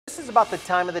is about the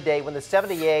time of the day when the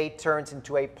 78 turns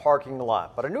into a parking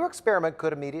lot. But a new experiment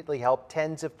could immediately help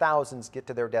tens of thousands get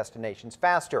to their destinations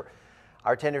faster.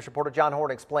 Our 10 News reporter John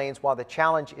Horn explains why the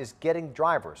challenge is getting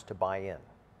drivers to buy in.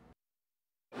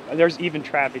 There's even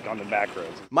traffic on the back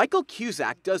roads. Michael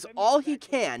Cusack does all he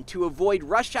can to avoid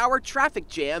rush hour traffic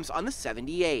jams on the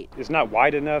 78. It's not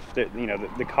wide enough that,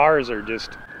 the cars are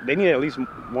just, they need at least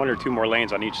one or two more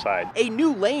lanes on each side. A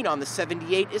new lane on the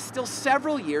 78 is still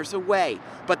several years away,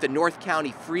 but the North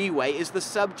County Freeway is the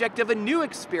subject of a new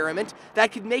experiment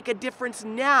that could make a difference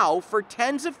now for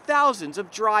tens of thousands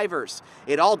of drivers.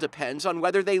 It all depends on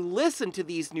whether they listen to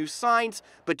these new signs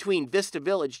between Vista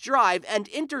Village Drive and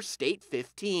Interstate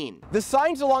 15. The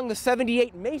signs along the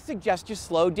 78 may suggest you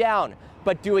slow down,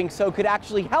 but doing so could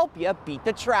actually help you beat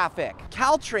the traffic.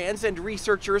 Caltrans and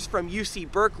researchers from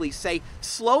UC Berkeley say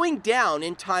slowing down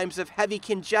in times of heavy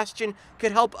congestion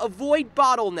could help avoid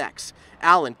bottlenecks.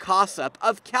 Alan Kossup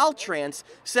of Caltrans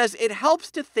says it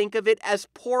helps to think of it as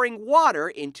pouring water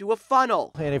into a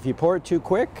funnel. And if you pour it too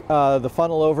quick, the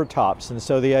funnel overtops. And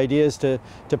so the idea is to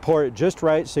pour it just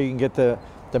right so you can get the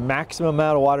maximum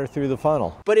amount of water through the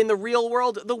funnel. But in the real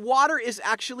world, the water is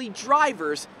actually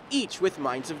drivers, each with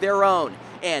minds of their own.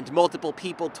 And multiple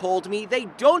people told me they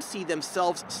don't see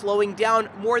themselves slowing down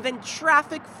more than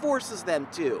traffic forces them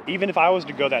to. Even if I was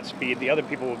to go that speed, the other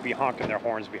people would be honking their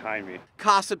horns behind me.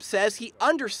 Kossup says he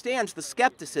understands the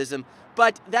skepticism,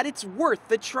 but that it's worth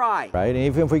the try. Right, and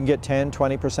even if we can get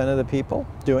 10–20% of the people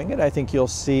doing it, I think you'll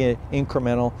see an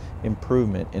incremental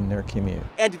improvement in their commute.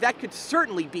 And that could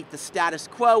certainly beat the status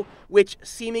quo, which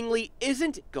seemingly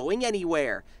isn't going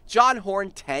anywhere. John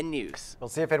Horn, 10 News. We'll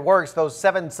see if it works. Those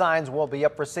 7 signs will be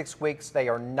up for 6 weeks. They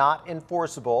are not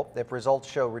enforceable. If results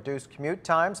show reduced commute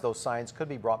times, those signs could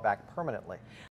be brought back permanently.